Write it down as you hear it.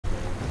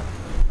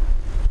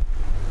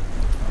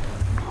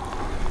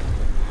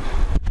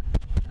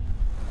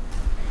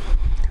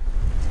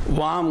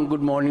Warm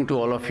good morning to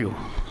all of you.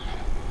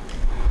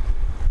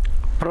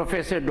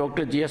 Professor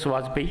Dr. G.S.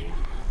 Vajpayee,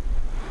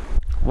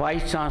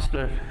 Vice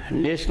Chancellor,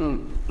 National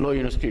Law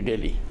University,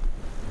 Delhi.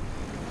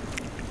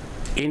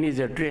 In his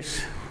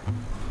address,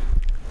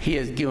 he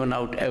has given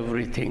out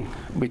everything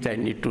which I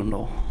need to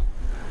know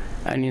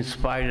and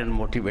inspired and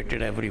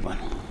motivated everyone.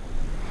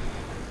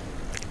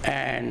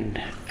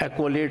 And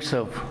accolades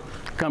have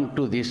come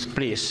to this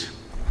place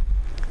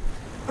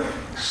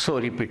so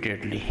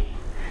repeatedly.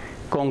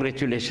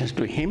 Congratulations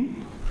to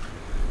him,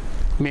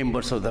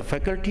 members of the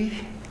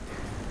faculty,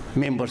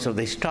 members of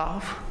the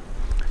staff,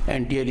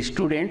 and dear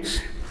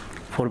students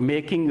for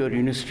making your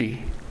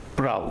university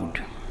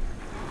proud.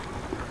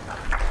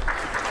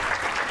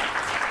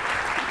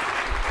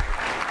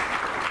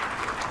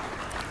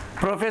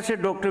 Professor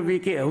Dr.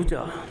 V.K.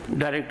 Ahuja,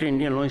 Director,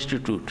 Indian Law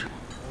Institute.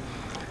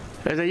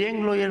 As a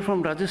young lawyer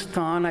from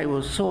Rajasthan, I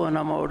was so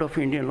enamored of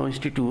Indian Law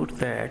Institute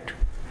that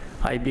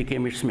I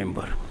became its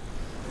member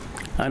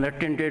and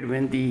attended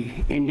when the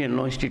Indian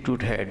Law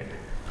Institute had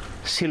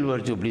Silver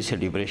Jubilee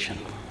celebration.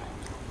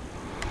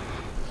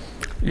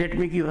 Let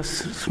me give a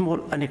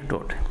small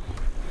anecdote.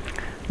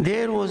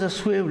 There was a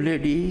suave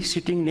lady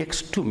sitting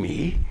next to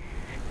me,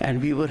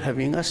 and we were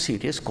having a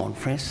serious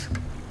conference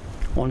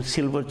on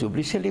Silver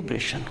Jubilee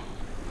celebration.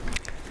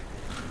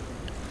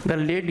 The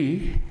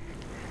lady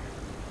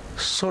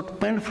sought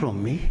pen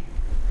from me.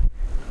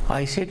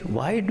 I said,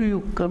 "Why do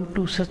you come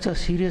to such a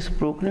serious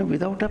program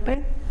without a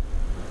pen?"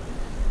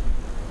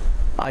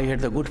 I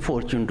had the good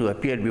fortune to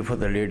appear before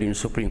the lady in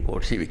Supreme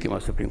Court. She became a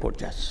Supreme Court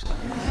judge.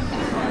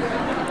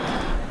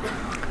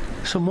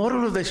 So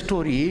moral of the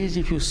story is,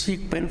 if you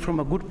seek pen from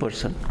a good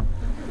person,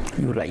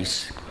 you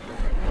rise.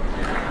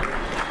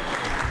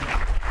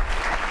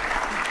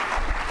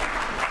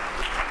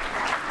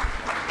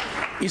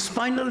 The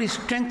spinal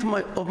strength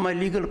of my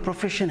legal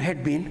profession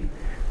had been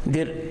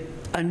their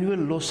annual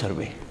law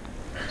survey.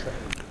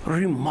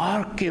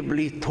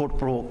 Remarkably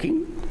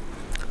thought-provoking.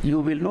 You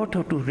will not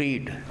have to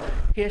read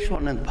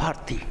Keshwan and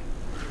Bharti.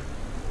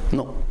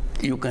 No,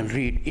 you can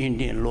read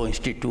Indian Law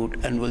Institute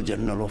Annual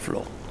Journal of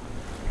Law.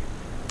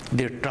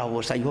 Their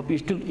towers, I hope you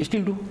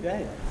still do?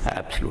 Yeah.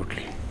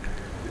 Absolutely.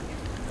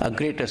 A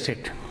great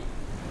asset.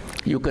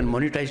 You can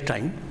monetize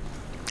time,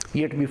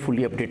 yet be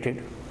fully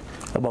updated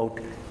about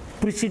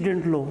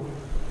precedent law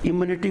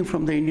emanating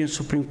from the Indian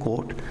Supreme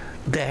Court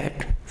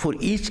that for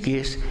each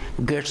case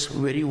gets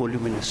very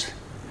voluminous.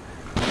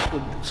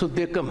 So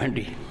they come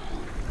handy.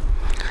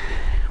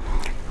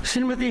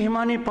 Srimati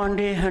Himani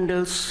Pandey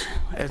handles,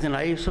 as an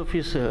IAS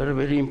officer,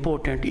 very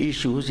important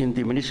issues in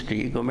the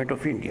ministry, Government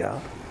of India,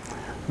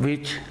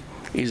 which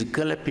is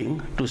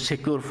galloping to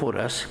secure for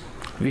us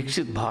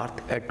Viksit Bharat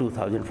at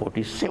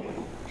 2047.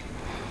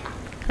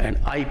 And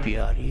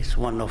IPR is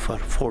one of her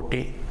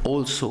forte,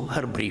 also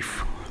her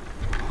brief.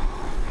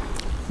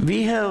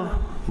 We have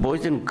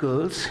boys and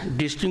girls,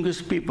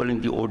 distinguished people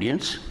in the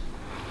audience.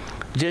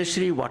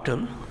 Jayashree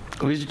Watal,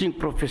 visiting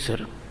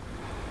professor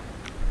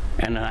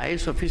and an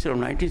IAS officer of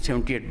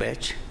 1978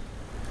 batch.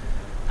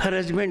 Her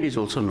husband is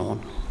also known,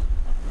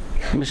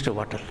 Mr.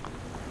 Watal.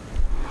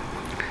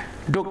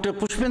 Dr.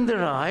 Pushpender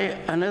Rai,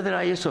 another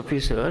IAS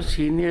officer,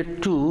 senior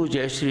to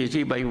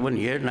Jayashree by 1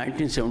 year,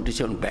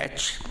 1977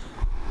 batch,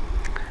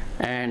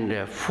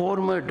 and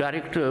former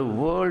director of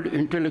World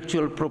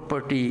Intellectual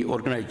Property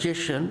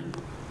Organization,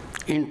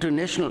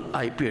 international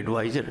IP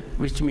advisor,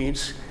 which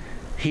means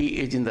he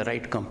is in the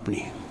right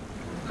company.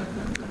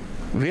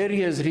 Where he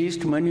has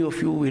reached, many of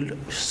you will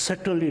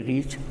certainly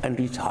reach and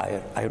reach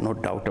higher. I have no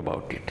doubt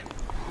about it.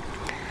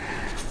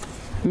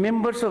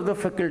 Members of the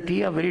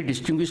faculty are very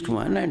distinguished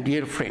one and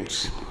dear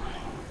friends.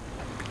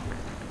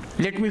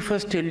 Let me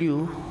first tell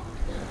you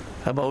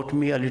about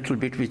me a little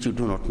bit which you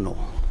do not know.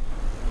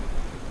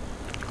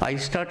 I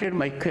started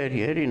my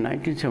career in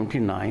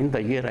 1979,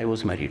 the year I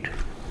was married.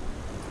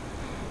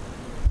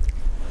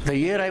 The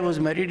year I was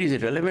married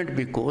is relevant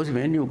because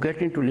when you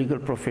get into legal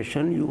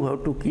profession, you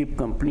have to keep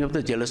company of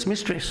the jealous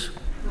mistress.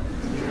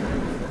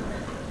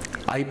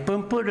 I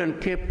pampered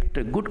and kept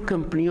a good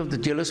company of the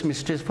jealous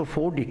mistress for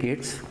 4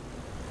 decades,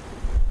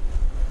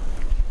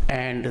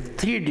 and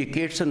 3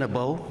 decades and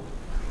above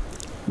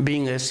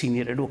being a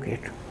senior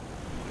advocate.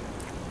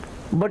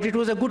 But it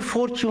was a good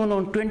fortune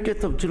on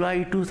 20th of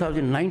July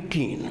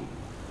 2019,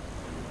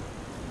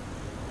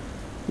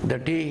 the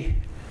day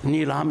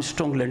Neil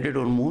Armstrong landed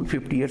on moon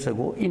 50 years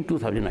ago in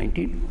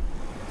 2019,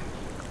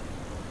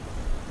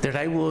 that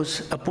I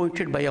was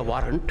appointed by a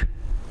warrant.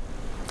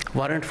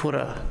 Warrant for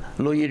a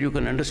lawyer, you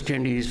can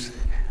understand, is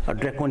a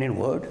draconian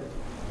word.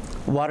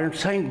 Warrant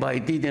signed by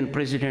the then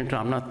President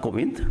Ramnath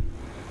Kovind,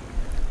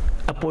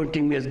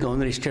 appointing me as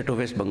Governor of the State of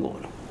West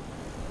Bengal.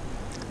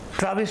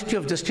 Travesty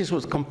of justice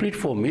was complete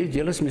for me.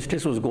 Jealous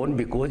mistress was gone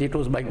because it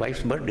was my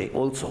wife's birthday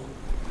also,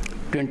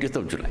 20th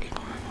of July.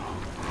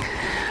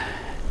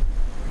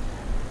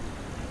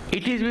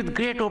 It is with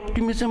great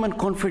optimism and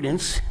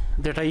confidence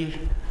that I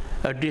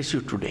address you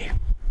today.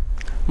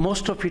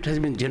 Most of it has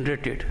been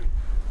generated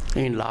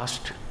in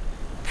last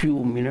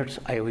few minutes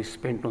I have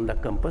spent on the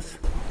campus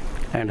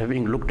and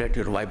having looked at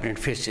your vibrant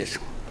faces.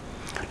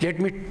 Let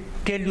me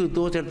tell you,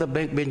 those at the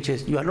back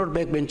benches, you are not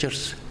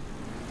backbenchers.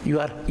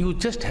 You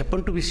just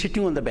happen to be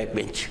sitting on the back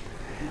bench.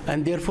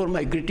 And therefore,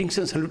 my greetings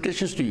and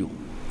salutations to you.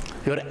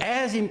 You are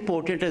as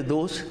important as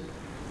those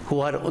who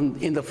are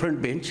in the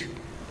front bench,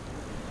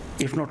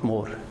 if not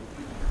more.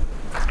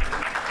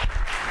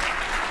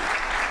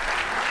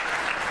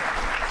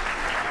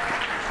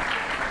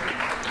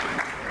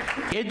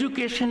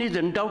 Education is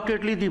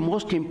undoubtedly the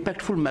most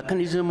impactful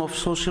mechanism of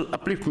social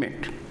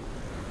upliftment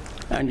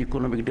and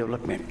economic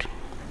development.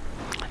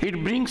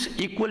 It brings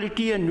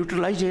equality and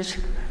neutralizes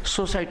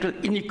societal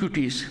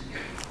inequities,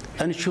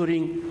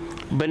 ensuring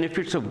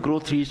benefits of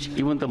growth reach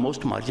even the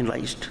most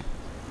marginalized.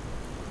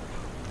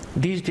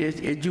 These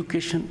days,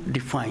 education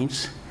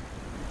defines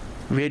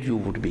where you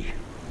would be.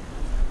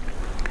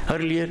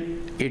 Earlier,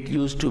 it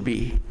used to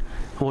be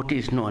what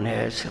is known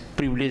as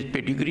privileged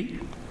pedigree,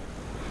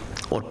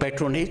 or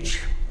patronage,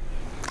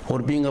 or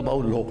being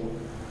above law.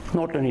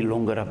 Not any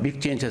longer. A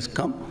big change has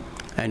come,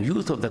 and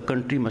youth of the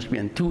country must be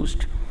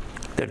enthused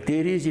that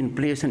there is in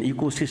place an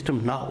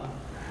ecosystem now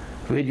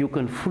where you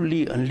can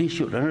fully unleash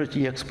your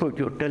energy, exploit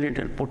your talent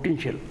and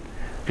potential,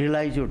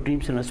 realize your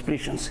dreams and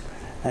aspirations,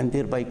 and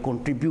thereby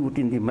contribute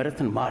in the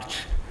marathon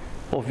march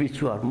of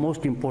which you are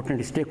most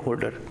important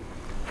stakeholder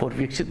for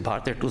Viksit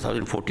Bharat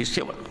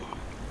 2047.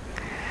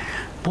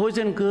 Boys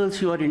and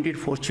girls, you are indeed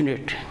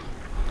fortunate.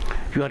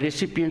 You are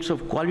recipients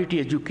of quality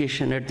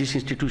education at this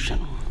institution.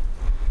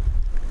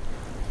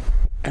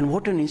 And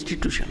what an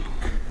institution.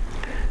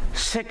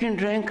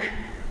 Second rank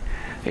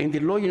in the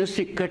low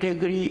university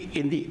category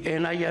in the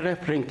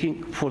NIRF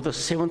ranking for the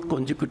 7th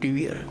consecutive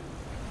year.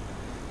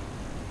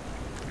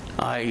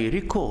 I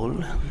recall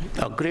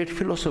a great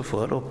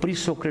philosopher of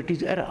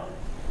pre-Socrates era,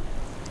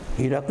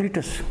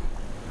 Heraclitus.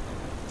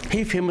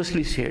 He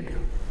famously said,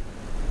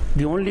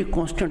 the only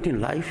constant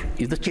in life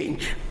is the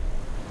change.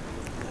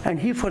 And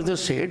he further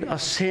said,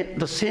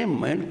 the same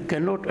man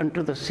cannot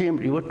enter the same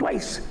river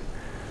twice,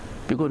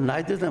 because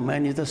neither the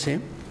man is the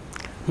same,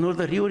 nor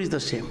the river is the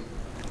same.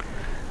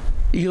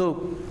 You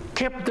have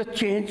kept the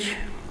change,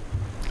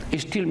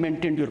 still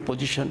maintained your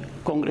position.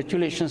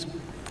 Congratulations,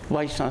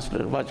 Vice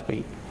Chancellor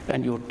Vajpayee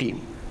and your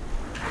team.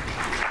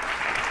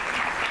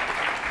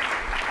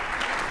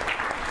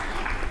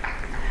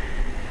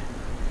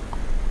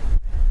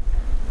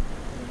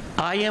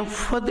 I am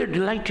further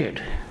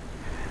delighted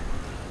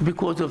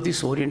because of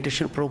this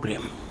orientation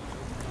program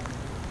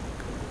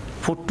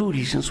for two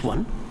reasons.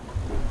 One,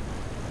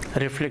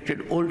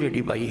 reflected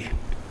already by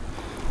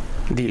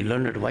the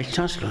learned Vice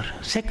Chancellor.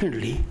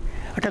 Secondly,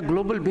 at a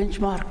global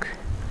benchmark,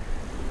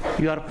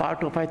 you are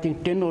part of, I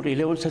think, 10 or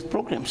 11 such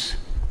programs,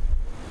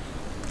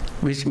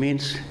 which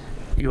means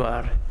you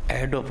are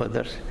ahead of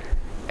others,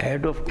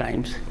 ahead of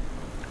times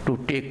to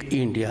take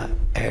India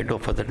ahead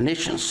of other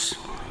nations.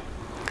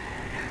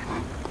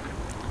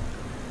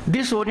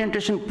 This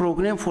orientation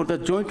program for the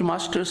Joint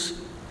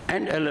Masters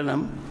and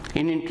LL.M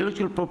in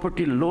Intellectual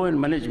Property Law and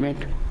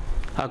Management,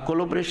 a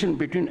collaboration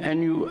between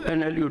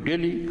NLU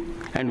Delhi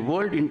and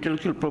World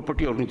Intellectual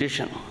Property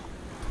Organization.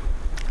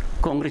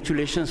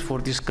 Congratulations for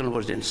this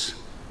convergence.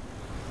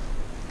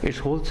 It's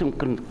wholesome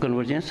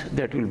convergence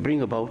that will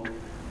bring about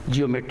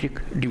geometric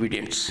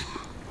dividends.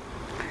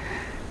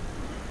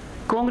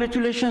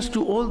 Congratulations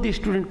to all the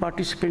student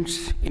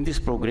participants in this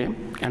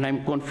program, and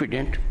I'm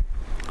confident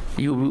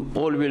you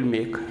all will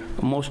make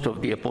most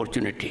of the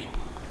opportunity.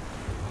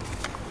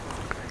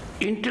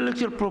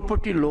 Intellectual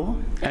property law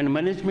and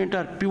management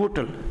are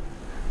pivotal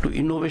to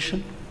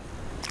innovation,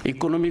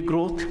 economic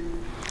growth,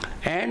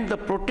 and the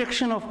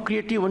protection of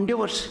creative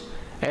endeavors,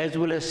 as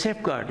well as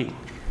safeguarding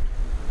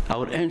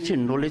our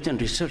ancient knowledge and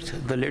research.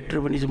 The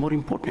latter one is more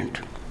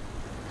important.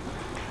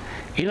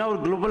 In our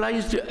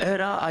globalized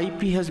era,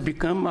 IP has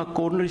become a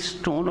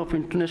cornerstone of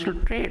international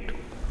trade.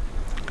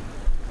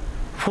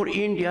 For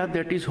India,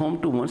 that is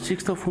home to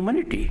 1/6 of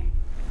humanity.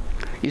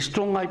 A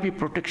strong IP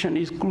protection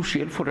is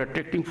crucial for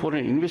attracting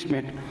foreign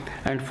investment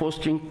and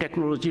fostering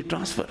technology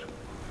transfer.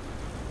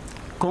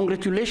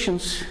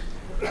 Congratulations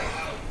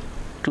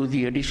to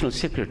the Additional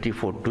Secretary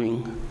for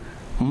doing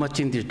much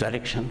in this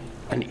direction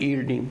and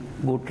yielding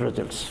good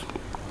results.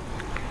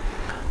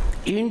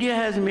 India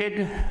has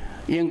made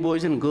young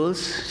boys and girls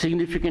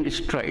significant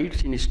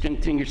strides in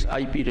strengthening its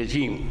IP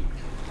regime.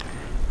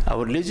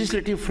 Our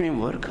legislative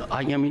framework,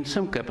 I am in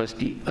some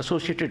capacity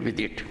associated with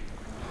it,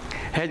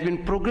 has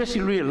been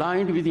progressively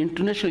aligned with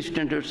international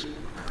standards,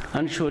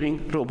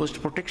 ensuring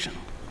robust protection.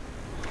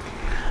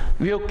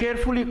 We have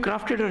carefully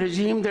crafted a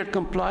regime that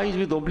complies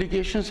with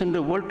obligations in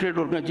the World Trade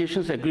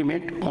Organization's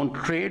agreement on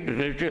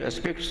trade-related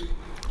aspects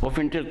of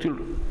intellectual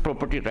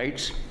property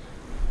rights,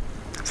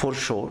 for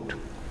short,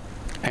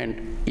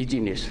 and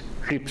EGNS,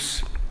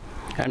 TRIPS,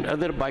 and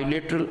other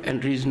bilateral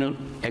and regional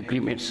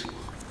agreements.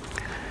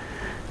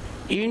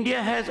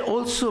 India has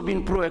also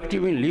been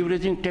proactive in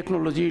leveraging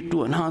technology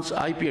to enhance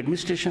IP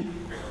administration,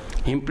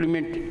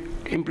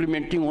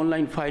 implementing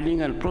online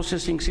filing and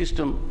processing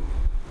system,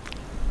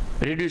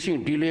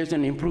 reducing delays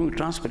and improving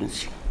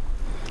transparency.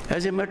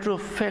 As a matter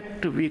of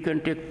fact, we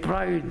can take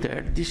pride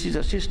that this is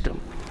a system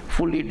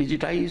fully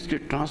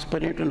digitized,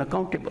 transparent, and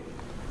accountable,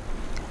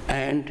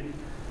 and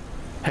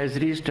has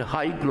reached a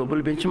high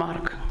global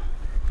benchmark.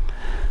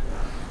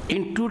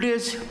 In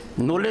today's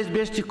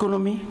knowledge-based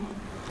economy,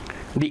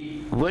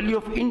 the value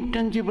of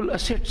intangible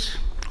assets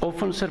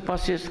often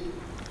surpasses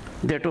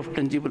that of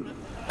tangible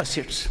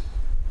assets.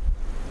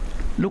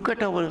 Look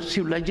at our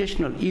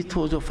civilizational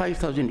ethos of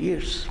 5,000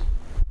 years.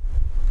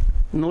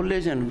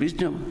 Knowledge and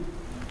wisdom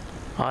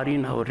are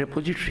in our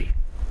repository.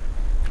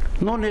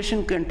 No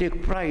nation can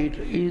take pride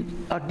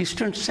in a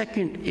distant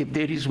second, if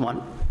there is one,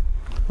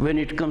 when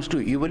it comes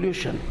to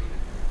evaluation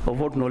of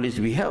what knowledge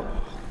we have.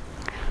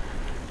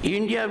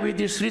 India,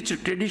 with its rich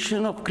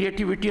tradition of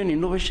creativity and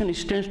innovation,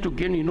 stands to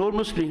gain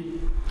enormously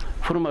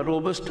from a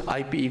robust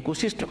IP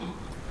ecosystem.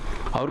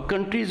 Our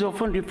country is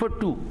often referred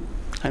to,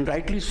 and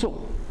rightly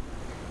so,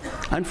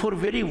 and for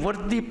very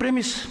worthy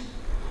premise,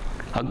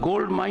 a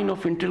gold mine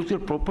of intellectual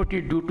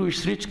property due to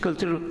its rich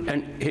cultural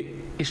and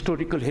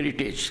historical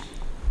heritage.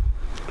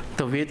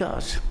 The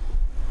Vedas.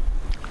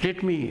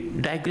 Let me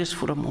digress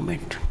for a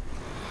moment.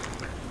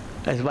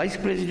 As Vice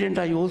President,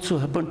 I also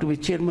happen to be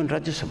Chairman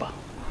Rajya Sabha.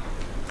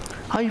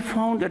 I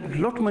found that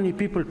not many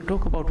people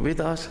talk about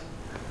Vedas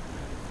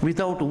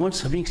without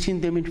once having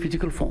seen them in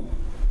physical form.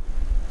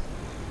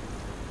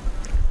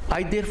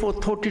 I therefore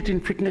thought it in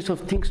fitness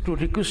of things to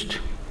request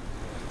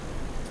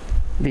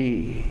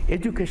the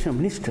Education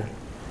Minister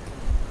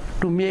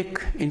to make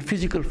in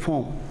physical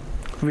form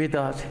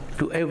Vedas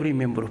to every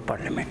member of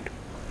Parliament.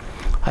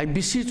 I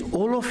beseech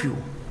all of you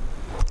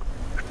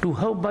to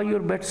have by your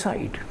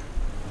bedside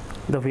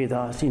the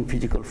Vedas in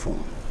physical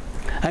form.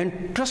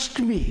 And trust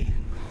me,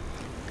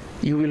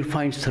 you will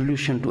find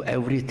solution to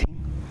everything,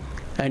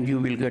 and you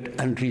will get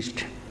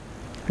enriched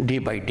day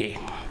by day.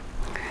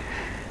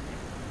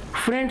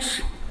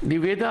 Friends, the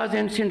Vedas,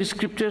 ancient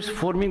scriptures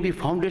forming the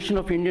foundation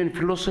of Indian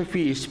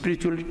philosophy,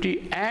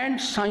 spirituality,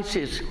 and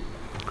sciences,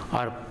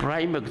 are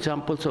prime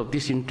examples of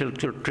this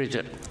intellectual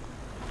treasure.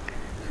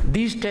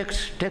 These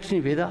texts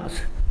in Vedas,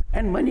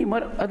 and many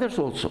more others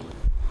also,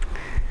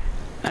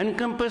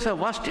 encompass a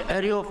vast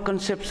array of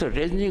concepts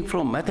ranging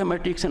from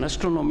mathematics and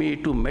astronomy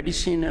to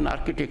medicine and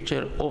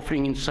architecture,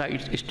 offering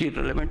insights still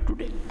relevant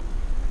today.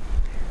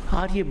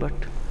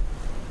 Aryabhat,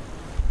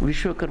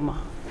 Vishwakarma,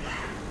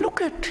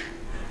 look at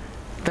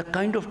the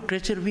kind of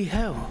treasure we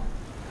have.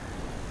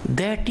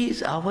 That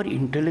is our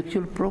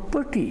intellectual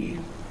property.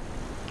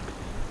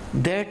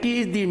 That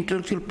is the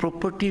intellectual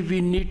property we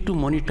need to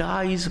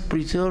monetize,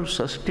 preserve,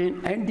 sustain,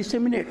 and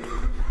disseminate.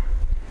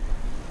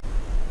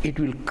 It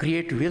will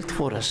create wealth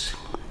for us.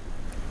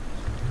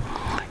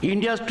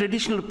 India's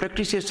traditional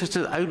practices such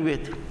as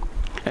Ayurveda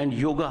and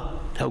yoga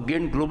have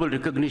gained global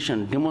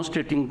recognition,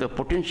 demonstrating the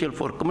potential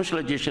for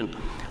commercialization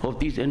of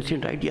these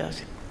ancient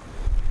ideas.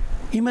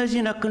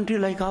 Imagine a country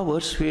like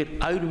ours where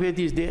Ayurveda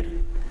is there.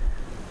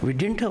 We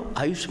didn't have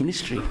Ayush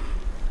Ministry.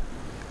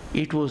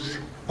 It was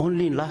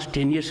only in the last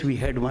 10 years we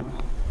had one.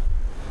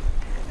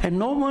 And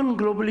no one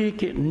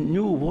globally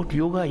knew what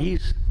yoga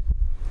is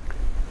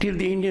till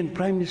the Indian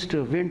Prime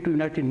Minister went to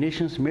United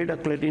Nations, made a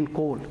clarion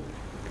call.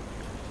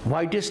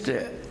 Widest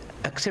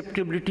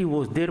acceptability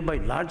was there by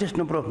largest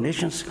number of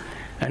nations,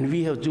 and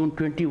we have June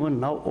 21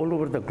 now all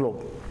over the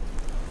globe.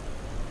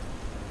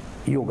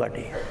 Yoga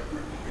Day.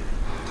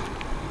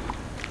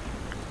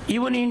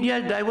 Even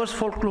India's diverse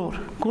folklore.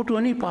 Go to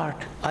any part.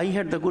 I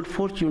had the good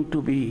fortune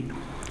to be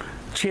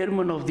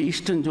chairman of the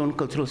Eastern Zone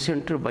Cultural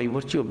Center by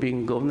virtue of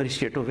being Governor of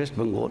State of West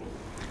Bengal,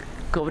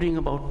 covering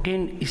about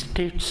 10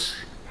 states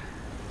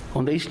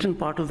on the eastern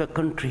part of the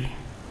country.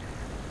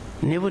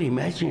 Never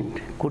imagined,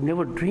 could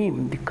never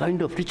dream the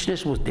kind of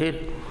richness was there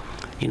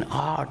in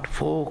art,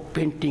 folk,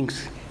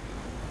 paintings,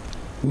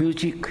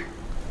 music,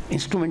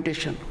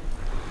 instrumentation.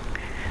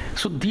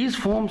 So these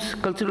forms,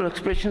 cultural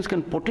expressions,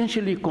 can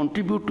potentially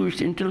contribute to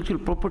its intellectual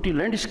property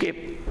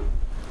landscape.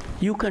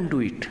 You can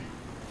do it.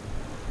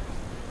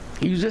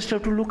 You just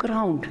have to look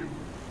around.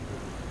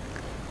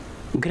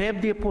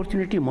 Grab the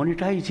opportunity,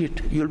 monetize it.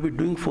 You'll be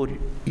doing for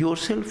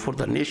yourself, for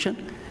the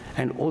nation,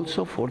 and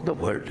also for the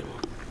world.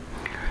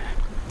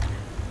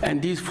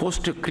 And these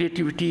foster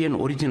creativity and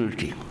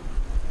originality,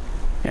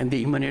 and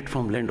they emanate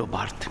from land of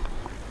birth.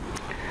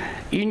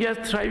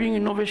 India's thriving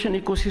innovation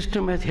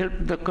ecosystem has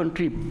helped the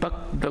country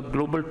buck the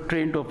global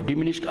trend of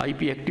diminished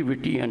IP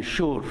activity and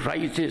show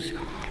rises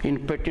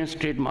in patents,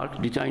 trademarks,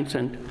 designs,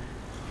 and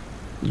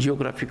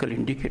geographical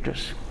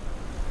indicators.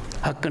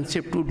 A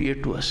concept too dear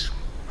to us.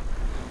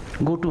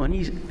 Go to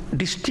any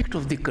district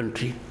of the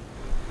country,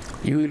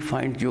 you will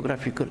find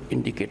geographical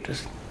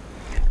indicators.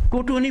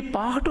 Go to any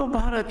part of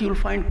Bharat, you will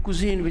find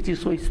cuisine which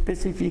is so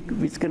specific,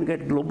 which can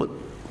get global.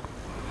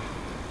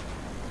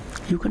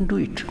 You can do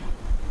it.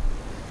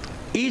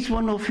 Each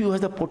one of you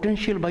has the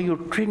potential by your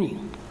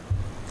training,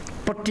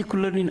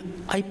 particularly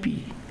in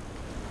IP,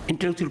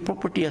 intellectual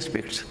property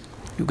aspects.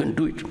 You can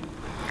do it.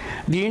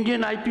 The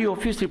Indian IP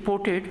Office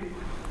reported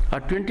a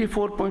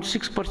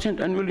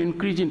 24.6% annual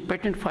increase in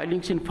patent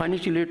filings in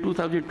financial year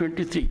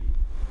 2023,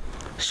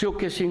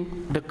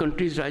 showcasing the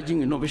country's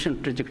rising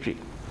innovation trajectory.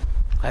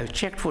 I have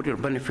checked for your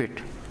benefit.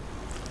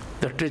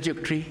 The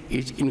trajectory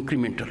is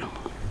incremental.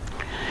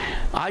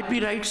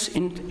 IP rights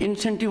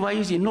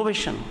incentivize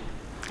innovation.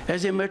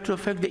 As a matter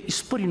of fact, they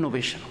spur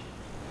innovation.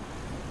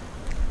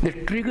 They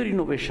trigger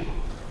innovation.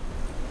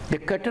 They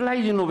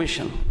catalyze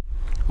innovation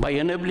by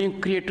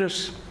enabling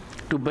creators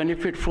to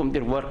benefit from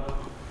their work.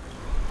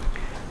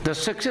 The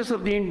success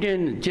of the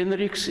Indian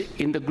generics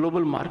in the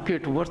global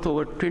market, worth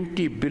over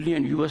 $20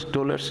 billion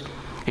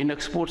in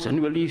exports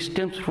annually,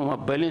 stems from a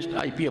balanced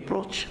IP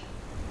approach,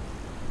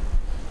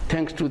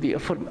 thanks to the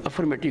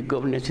affirmative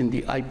governance in the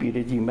IP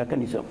regime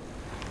mechanism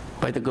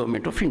by the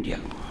government of India.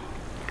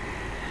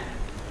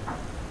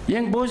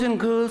 Young boys and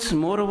girls,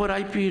 moreover,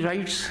 IP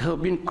rights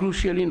have been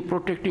crucial in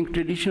protecting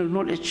traditional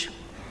knowledge.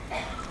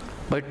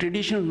 By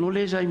traditional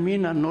knowledge, I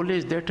mean a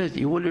knowledge that has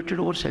evolved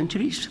over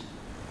centuries.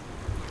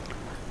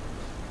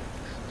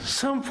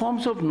 Some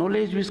forms of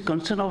knowledge which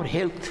concern our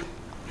health,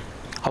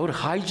 our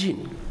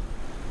hygiene,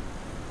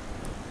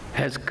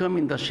 has come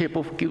in the shape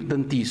of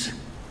kivdantis,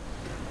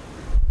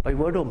 by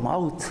word of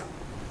mouth,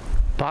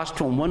 passed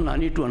from one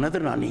nani to another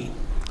nani,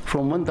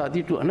 from one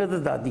dadi to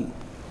another dadi.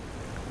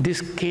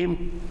 This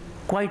came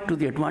quite to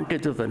the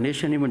advantage of the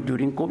nation even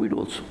during COVID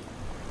also.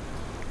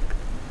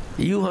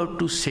 You have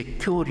to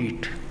secure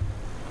it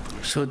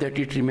so that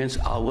it remains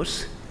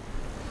ours,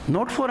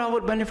 not for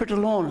our benefit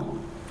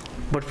alone,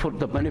 but for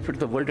the benefit of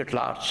the world at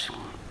large.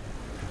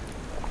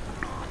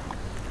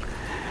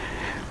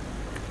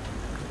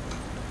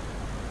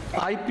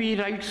 IP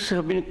rights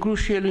have been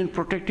crucial in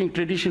protecting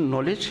traditional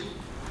knowledge,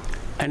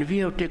 and we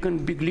have taken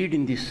big lead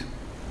in this,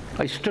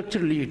 a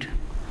structured lead,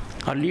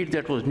 a lead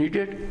that was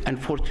needed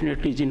and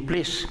fortunately is in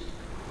place.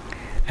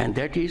 And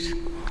that is,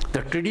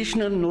 the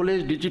traditional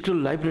knowledge digital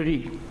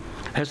library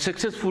has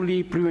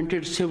successfully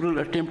prevented several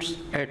attempts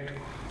at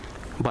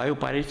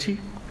biopiracy,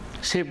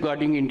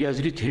 safeguarding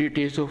India's rich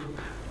heritage of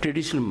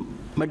traditional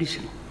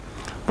medicine.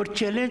 But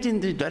challenge in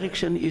this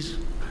direction is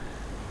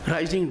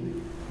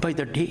rising by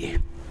the day.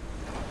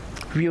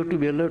 We have to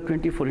be alert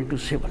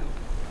 24/7.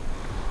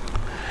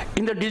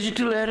 In the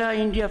digital era,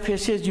 India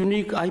faces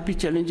unique IP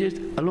challenges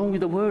along with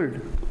the world,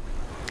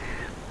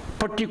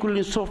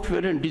 particularly in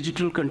software and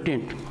digital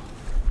content.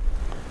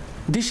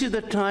 This is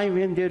the time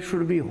when there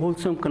should be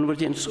wholesome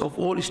convergence of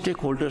all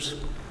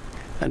stakeholders,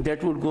 and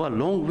that would go a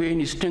long way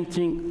in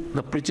strengthening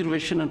the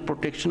preservation and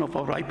protection of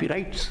our IP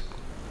rights.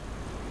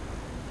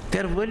 They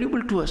are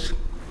valuable to us.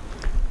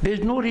 There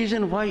is no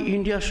reason why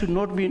India should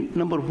not be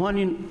number one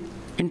in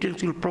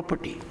intellectual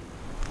property,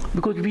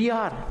 because we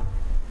are.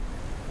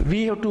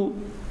 We have to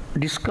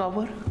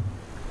discover,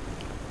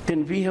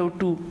 then we have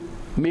to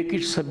make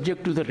it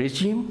subject to the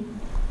regime,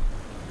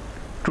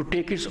 to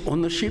take its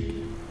ownership,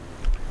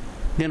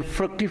 then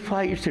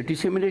fructify its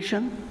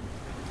dissemination,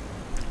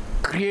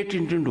 create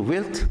it into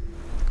wealth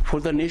for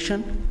the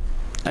nation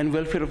and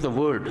welfare of the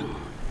world.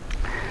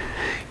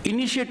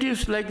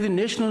 Initiatives like the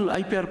National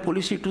IPR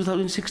Policy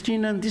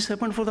 2016, and this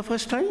happened for the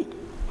first time,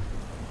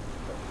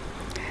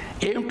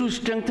 aim to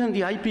strengthen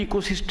the IP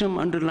ecosystem,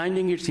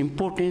 underlining its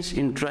importance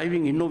in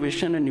driving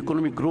innovation and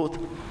economic growth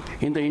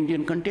in the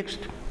Indian context.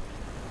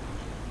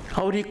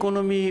 Our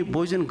economy,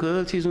 boys and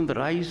girls, is on the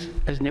rise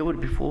as never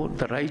before.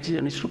 The rise is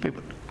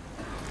unstoppable.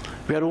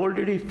 We are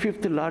already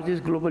fifth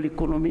largest global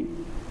economy,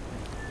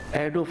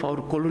 ahead of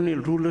our colonial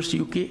rulers,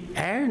 UK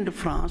and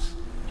France,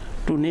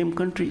 to name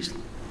countries.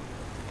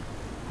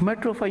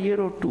 Matter of a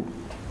year or two,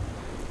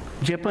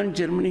 Japan,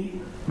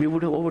 Germany, we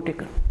would have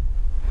overtaken.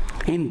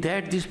 In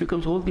that, this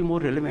becomes all the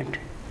more relevant,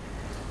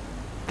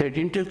 that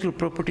intellectual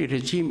property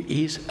regime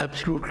is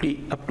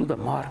absolutely up to the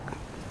mark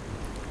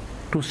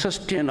to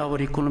sustain our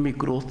economic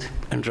growth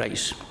and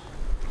rise.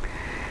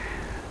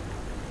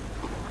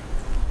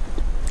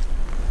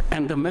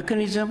 And the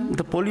mechanism,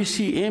 the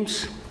policy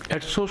aims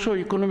at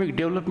socio-economic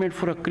development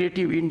for a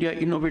creative India,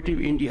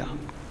 innovative India.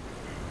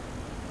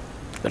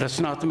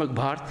 Rachanatmak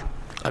Bharat,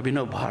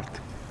 Abhinav Bharat.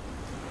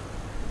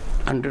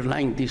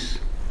 Underlying this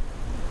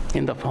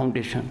in the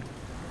foundation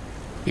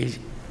is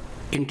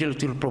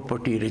intellectual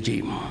property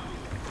regime.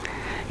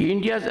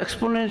 India's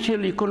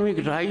exponential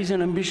economic rise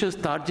and ambitious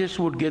targets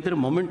would gather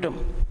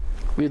momentum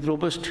with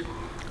robust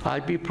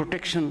IP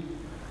protection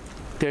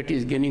that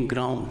is gaining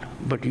ground,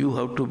 but you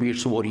have to be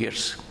its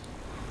warriors.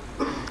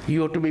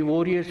 You have to be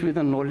warriors with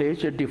a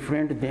knowledge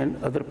different than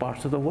other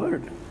parts of the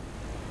world.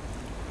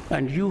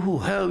 And you who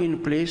have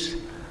in place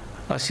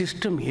a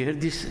system here,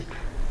 this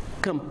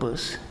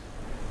compass,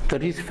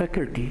 there is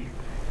faculty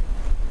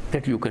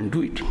that you can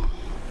do it.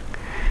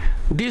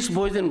 These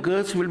boys and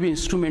girls will be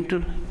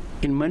instrumental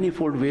in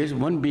manifold ways,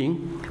 one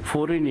being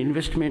foreign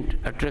investment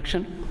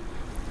attraction,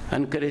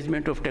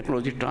 encouragement of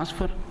technology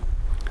transfer,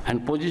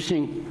 and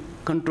positioning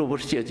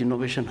controversy as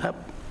innovation hub.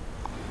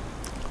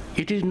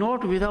 It is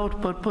not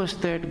without purpose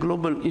that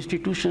global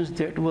institutions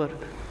that were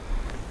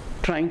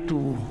trying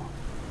to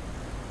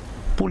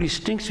pull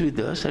strings with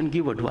us and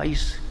give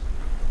advice.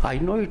 I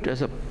know it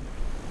as a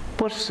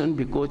person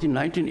because in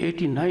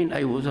 1989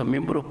 I was a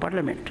member of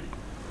Parliament.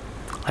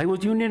 I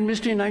was Union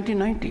Minister in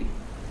 1990.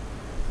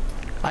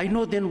 I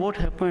know then what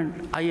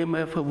happened.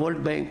 IMF,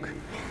 World Bank,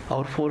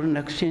 our foreign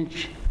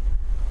exchange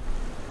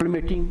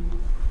plummeting,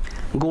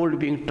 gold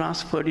being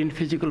transferred in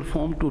physical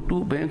form to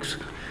 2 banks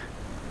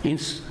in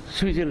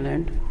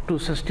Switzerland to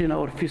sustain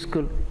our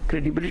fiscal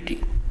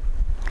credibility.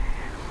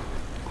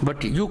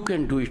 But you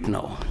can do it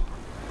now.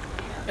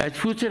 As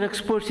future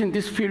experts in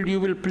this field, you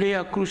will play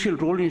a crucial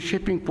role in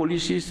shaping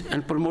policies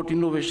and promote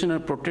innovation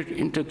and protect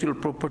intellectual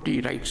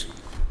property rights.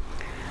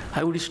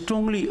 I would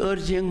strongly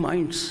urge young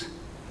minds,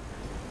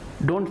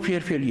 don't fear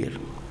failure.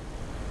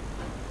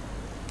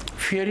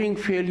 Fearing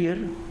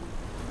failure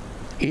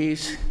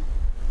is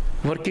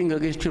working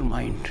against your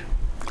mind,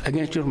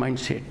 against your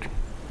mindset.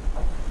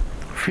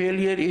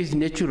 Failure is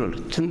natural.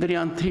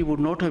 Chandrayaan 3 would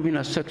not have been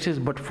a success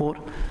but for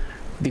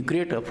the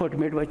great effort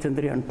made by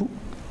Chandrayaan 2.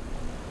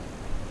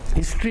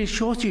 History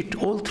shows it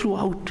all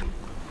throughout.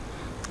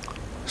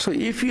 So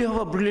if you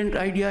have a brilliant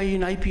idea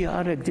in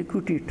IPR,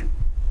 execute it.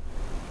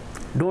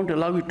 Don't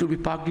allow it to be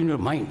parked in your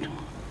mind.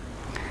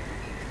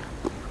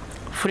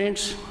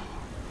 Friends,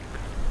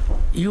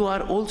 you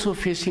are also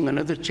facing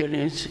another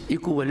challenge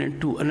equivalent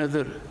to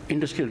another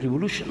industrial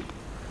revolution.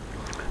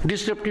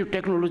 Disruptive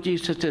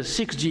technologies such as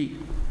 6G,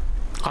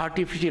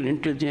 artificial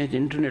intelligence,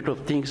 Internet of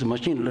Things,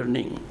 machine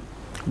learning,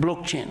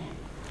 blockchain,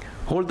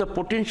 hold the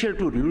potential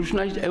to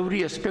revolutionize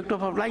every aspect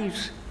of our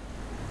lives.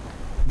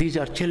 These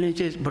are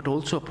challenges, but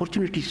also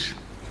opportunities.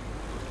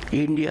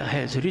 India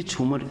has rich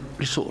human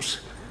resource.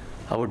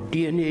 Our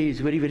DNA is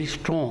very, very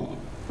strong.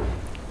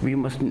 We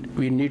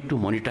need to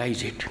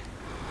monetize it.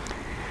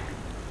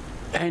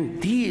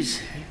 And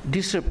these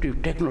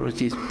disruptive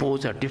technologies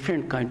pose a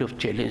different kind of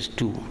challenge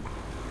to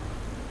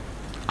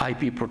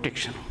IP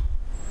protection.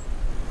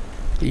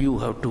 You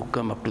have to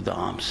come up to the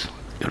arms.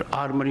 Your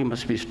armory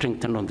must be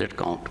strengthened on that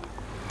count.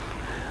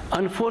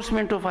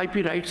 Enforcement of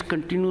IP rights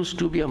continues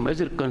to be a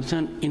major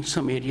concern in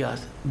some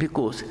areas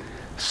because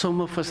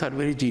some of us are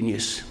very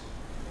genius.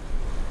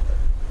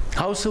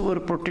 However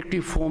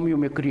protective foam you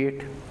may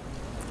create,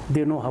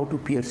 they know how to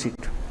pierce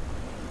it.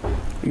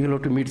 You will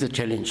have to meet the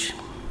challenge.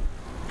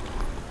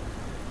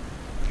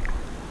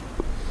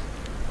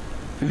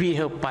 We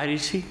have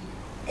piracy,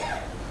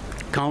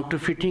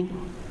 counterfeiting,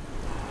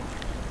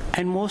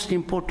 and most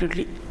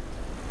importantly,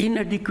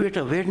 inadequate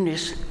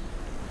awareness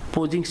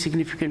posing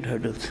significant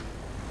hurdles.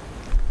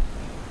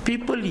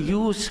 People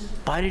use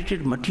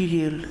pirated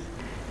material,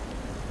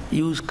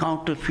 use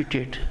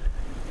counterfeited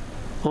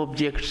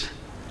objects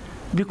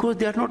because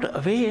they are not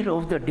aware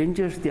of the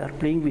dangers they are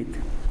playing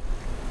with.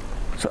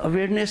 So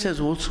awareness has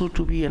also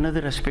to be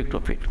another aspect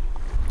of it.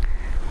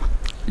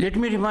 Let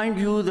me remind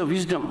you the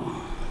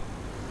wisdom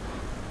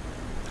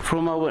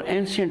from our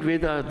ancient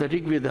Veda, the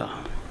Rig Veda.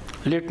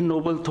 Let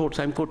noble thoughts,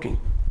 I'm quoting,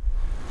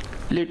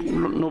 let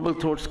noble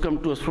thoughts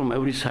come to us from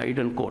every side,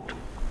 unquote.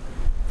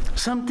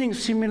 Something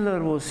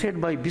similar was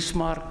said by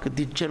Bismarck,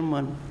 the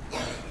German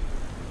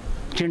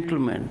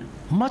gentleman.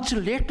 Much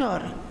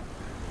later,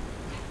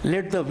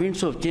 let the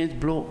winds of change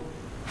blow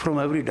from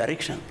every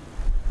direction.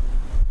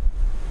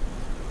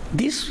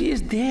 This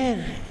is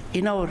there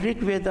in our Rig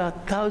Veda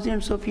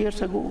thousands of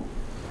years ago.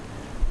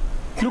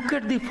 Look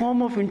at the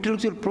form of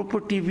intellectual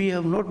property we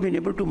have not been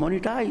able to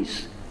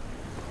monetize.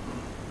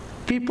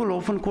 People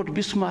often quote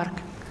Bismarck,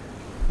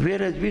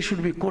 whereas we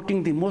should be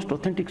quoting the most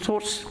authentic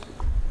source.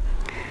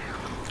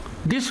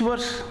 This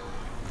verse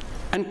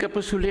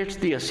encapsulates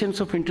the essence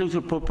of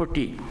intellectual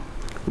property,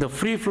 the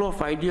free flow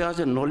of ideas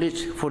and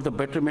knowledge for the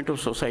betterment of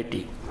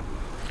society.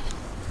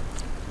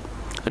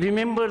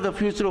 Remember, the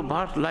future of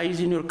Bharat lies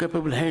in your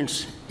capable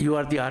hands. You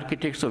are the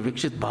architects of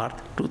Viksit Bharat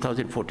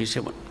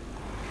 2047.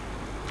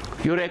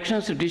 Your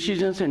actions,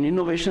 decisions, and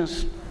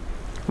innovations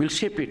will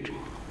shape it.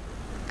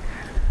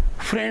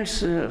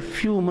 Friends, a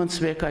few months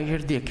back, I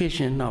had the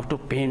occasion out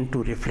of pain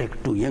to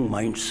reflect to young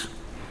minds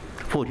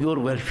for your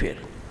welfare.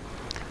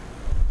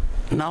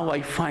 Now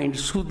I find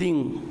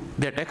soothing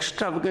that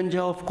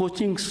extravaganza of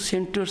coaching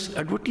centers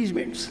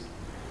advertisements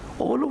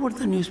all over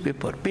the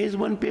newspaper, page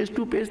 1, page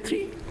 2, page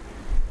 3,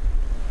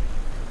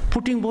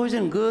 putting boys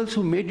and girls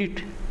who made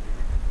it,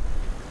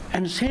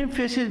 and same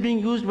faces being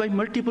used by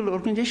multiple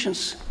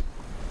organizations.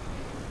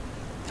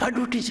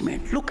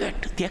 Advertisement, look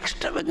at the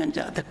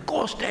extravaganza, the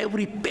cost,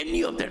 every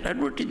penny of that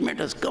advertisement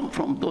has come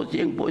from those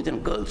young boys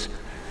and girls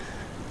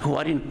who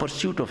are in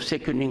pursuit of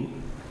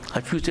securing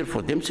a future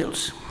for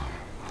themselves.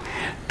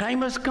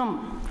 Time has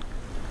come.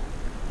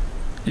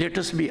 Let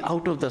us be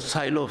out of the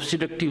silo of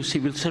seductive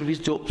civil service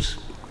jobs.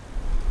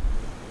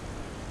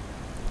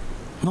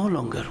 No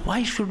longer.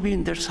 Why should we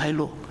in that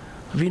silo?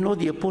 We know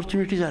the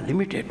opportunities are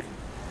limited.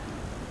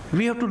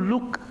 We have to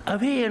look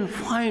away and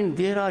find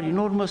there are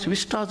enormous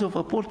vistas of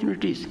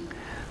opportunities,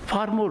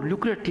 far more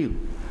lucrative,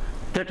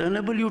 that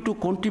enable you to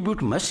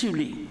contribute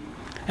massively.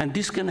 And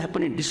this can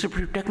happen in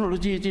disruptive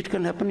technologies, it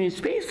can happen in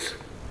space.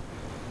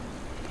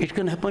 It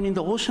can happen in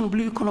the ocean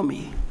blue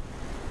economy.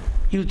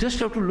 You just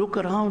have to look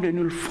around and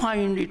you'll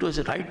find it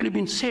was rightly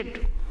been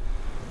said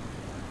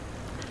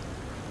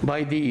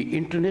by the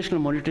International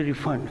Monetary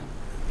Fund.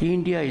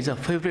 India is a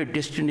favorite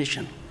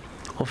destination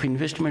of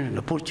investment and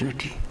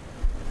opportunity.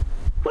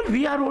 Well,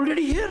 we are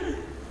already here.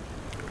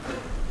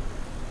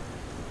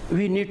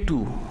 We need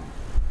to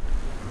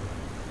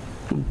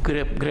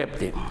grab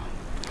them.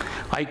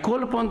 I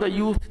call upon the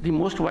youth, the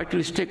most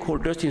vital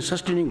stakeholders in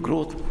sustaining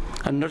growth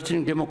and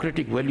nurturing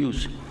democratic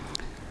values,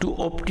 to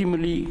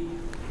optimally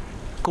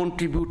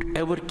contribute,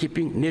 ever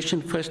keeping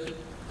nation first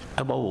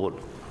above all.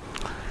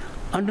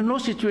 Under no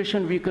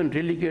situation we can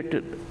relegate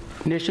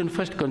nation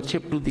first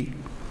concept to the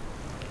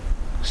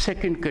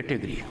second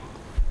category.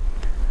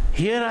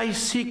 Here I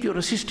seek your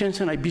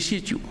assistance and I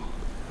beseech you.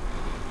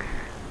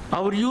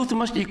 Our youth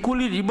must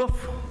equally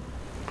rebuff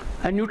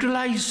and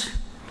utilize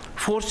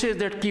forces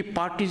that keep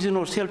partisan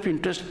or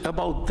self-interest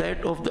above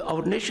that of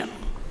our nation.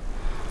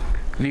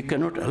 We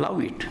cannot allow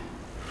it.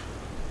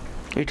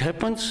 It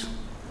happens,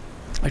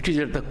 it is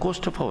at the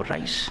cost of our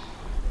rise.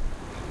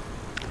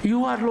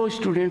 You are law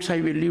students,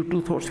 I will leave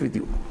two thoughts with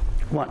you.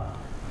 One,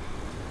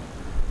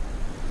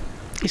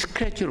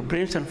 scratch your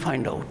brains and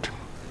find out.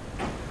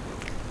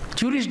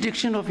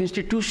 Jurisdiction of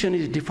institution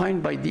is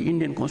defined by the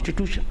Indian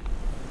Constitution,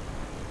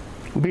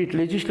 be it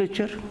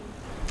legislature,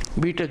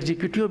 be it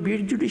executive, be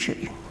it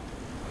judiciary.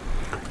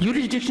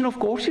 Jurisdiction of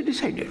courts is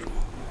decided.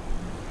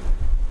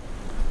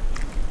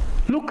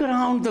 Look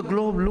around the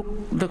globe, look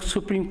the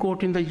Supreme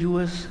Court in the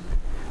US,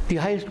 the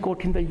highest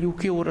court in the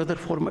UK or other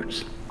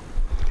formats.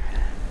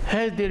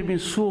 Has there been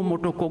suo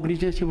motu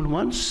cognizance even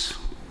once?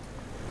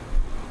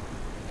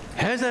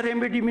 Has a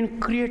remedy been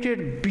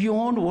created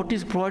beyond what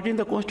is provided in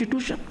the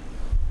Constitution?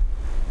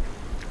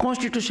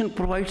 Constitution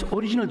provides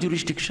original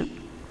jurisdiction,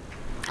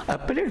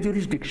 appellate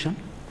jurisdiction.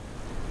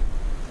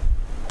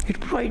 It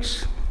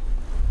provides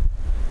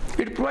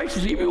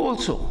review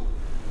also.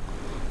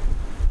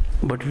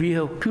 But we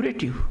have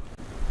curative.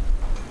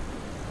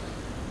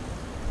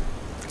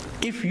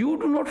 If you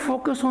do not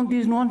focus on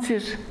these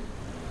nuances,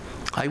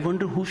 I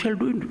wonder who shall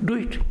do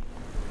it.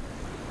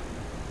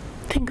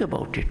 Think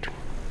about it.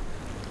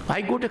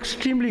 I got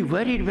extremely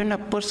worried when a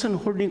person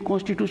holding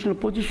constitutional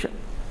position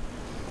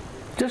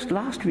just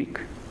last week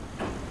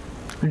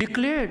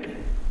declared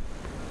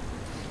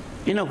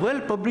in a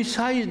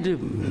well-publicized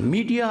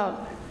media,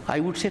 I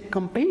would say,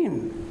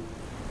 campaign,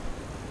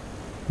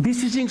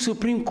 beseeching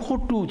Supreme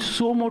Court to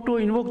suo motu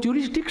invoke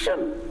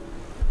jurisdiction,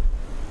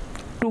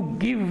 to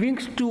give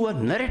wings to a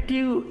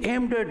narrative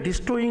aimed at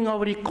destroying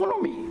our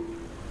economy.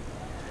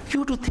 You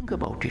have to think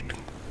about it.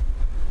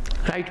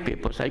 Write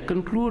papers. I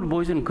conclude,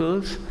 boys and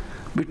girls,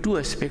 with two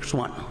aspects.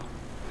 One,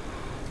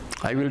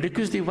 I will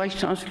request the Vice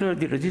Chancellor,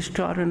 the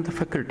Registrar, and the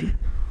faculty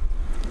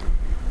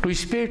to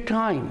spare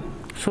time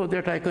so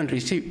that I can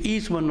receive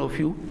each one of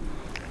you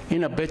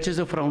in a batches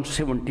of around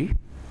 70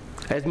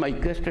 as my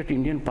guest at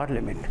Indian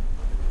Parliament,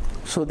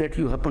 so that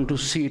you happen to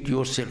see it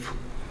yourself,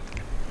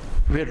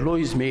 where law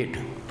is made,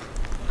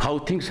 how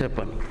things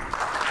happen.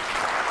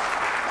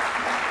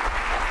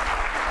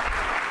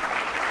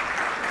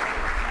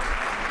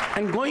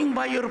 And going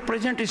by your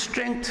present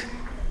strength,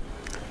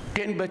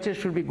 10 batches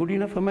should be good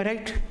enough, am I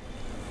right?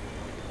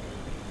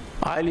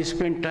 I'll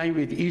spend time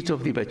with each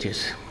of the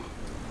batches.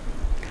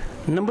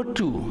 Number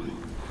two,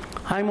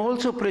 I'm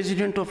also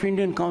president of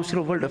Indian Council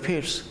of World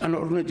Affairs, an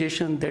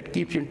organization that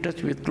keeps in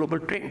touch with global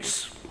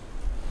trends.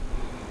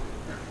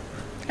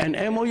 An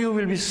MOU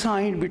will be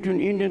signed between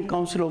Indian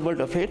Council of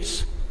World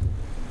Affairs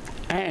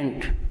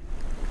and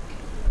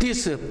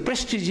this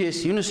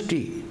prestigious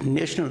university,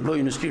 National Law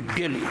University,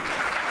 Delhi.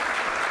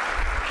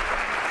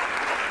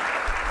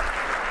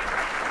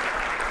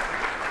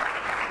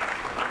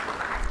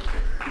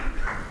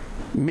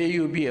 May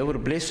you be ever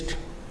blessed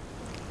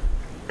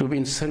to be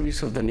in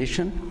service of the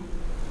nation,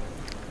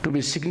 to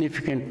be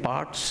significant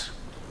parts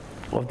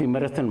of the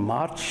marathon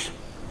march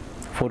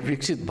for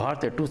Viksit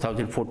Bharat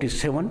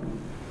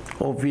 2047,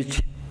 of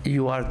which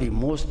you are the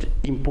most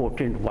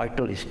important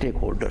vital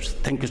stakeholders.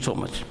 Thank you so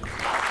much.